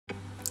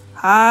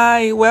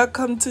Hi,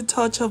 welcome to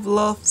Touch of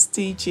Love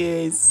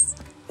Stitches.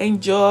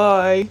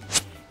 Enjoy.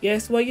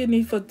 Yes, what you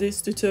need for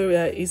this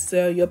tutorial is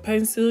your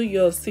pencil,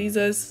 your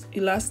scissors,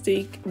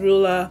 elastic,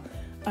 ruler,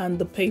 and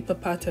the paper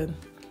pattern.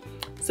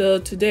 So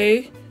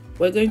today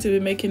we're going to be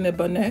making a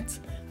bonnet,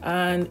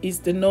 and it's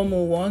the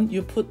normal one.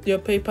 You put your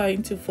paper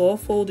into four,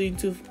 fold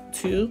into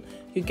two,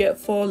 you get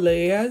 4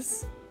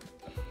 layers.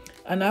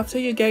 And after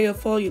you get your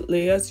 4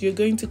 layers, you're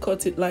going to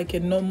cut it like a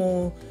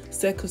normal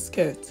circle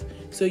skirt.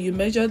 So you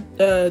measure,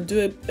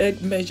 do a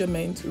head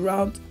measurement,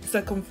 round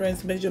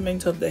circumference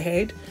measurement of the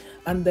head,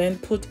 and then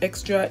put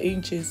extra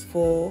inches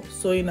for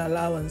sewing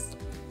allowance.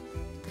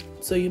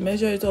 So you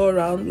measure it all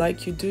around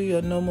like you do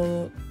your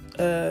normal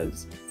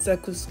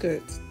circle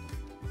skirt.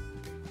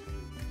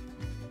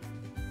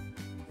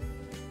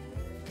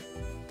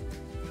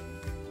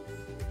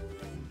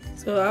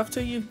 So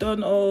after you've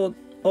done all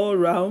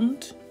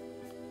round,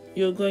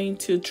 you're going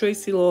to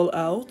trace it all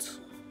out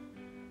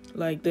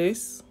like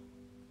this.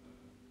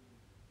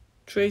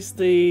 Trace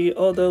the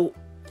other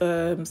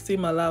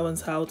seam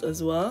allowance out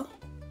as well,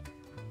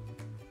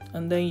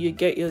 and then you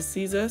get your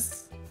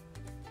scissors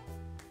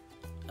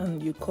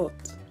and you cut.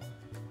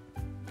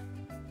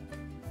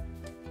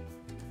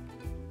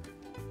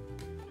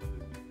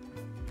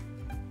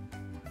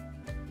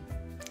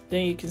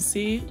 Then you can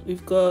see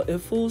we've got a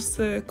full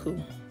circle,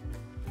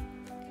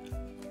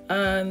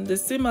 and the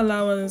seam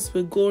allowance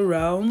will go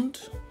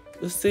round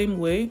the same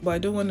way, but I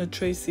don't want to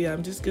trace it.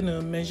 I'm just going to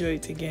measure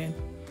it again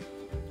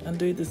and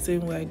do it the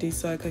same way I did,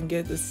 so I can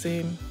get the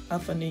same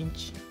 ½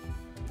 inch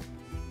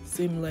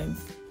seam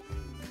length.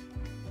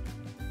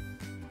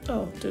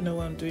 Oh, don't know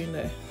what I'm doing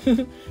there.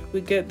 We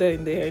get there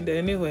in the end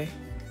anyway.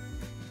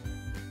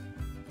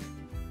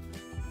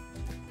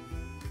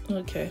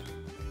 Okay,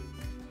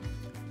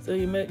 so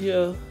you make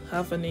your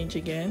 ½ inch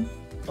again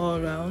all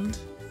around,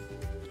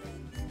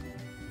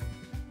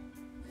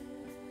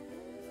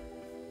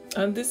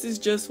 and this is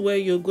just where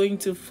you're going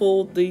to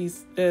fold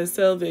this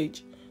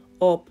selvage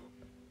up.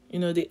 You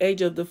know, the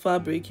edge of the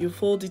fabric, you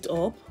fold it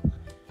up,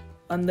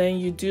 and then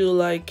you do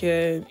like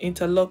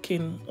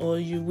interlocking, or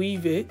you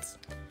weave it,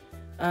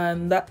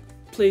 and that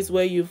place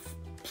where you've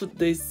put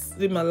this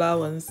seam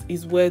allowance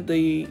is where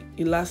the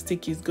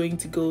elastic is going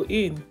to go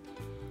in,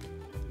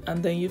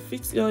 and then you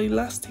fit your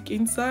elastic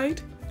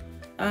inside.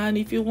 And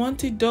if you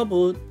want it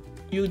doubled,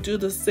 you do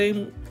the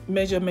same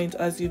measurement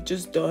as you've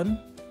just done,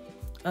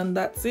 and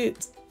that's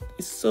it.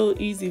 It's so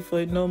easy for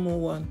a normal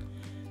one.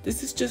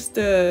 This is just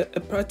a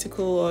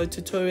practical or a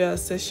tutorial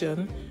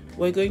session.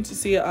 We're going to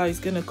see how it's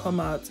going to come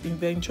out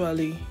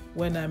eventually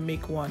when I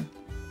make one.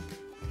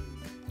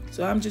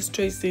 So I'm just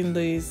tracing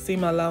the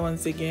seam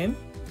allowance again,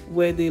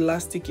 where the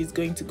elastic is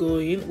going to go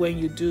in when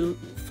you do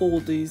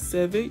fold the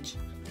selvage.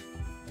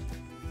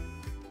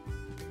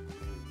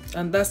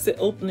 And that's the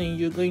opening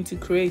you're going to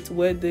create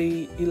where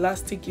the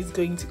elastic is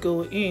going to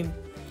go in.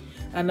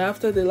 And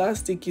after the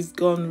elastic is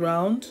gone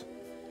round,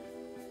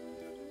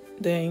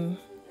 then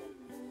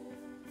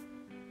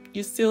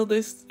you seal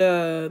this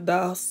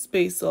that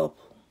space up,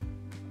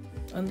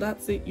 and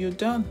that's it, you're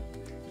done.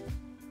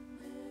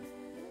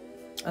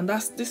 And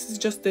this is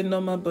just a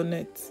normal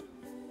bonnet.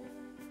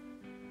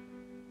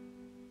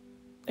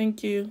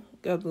 Thank you.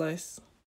 God bless.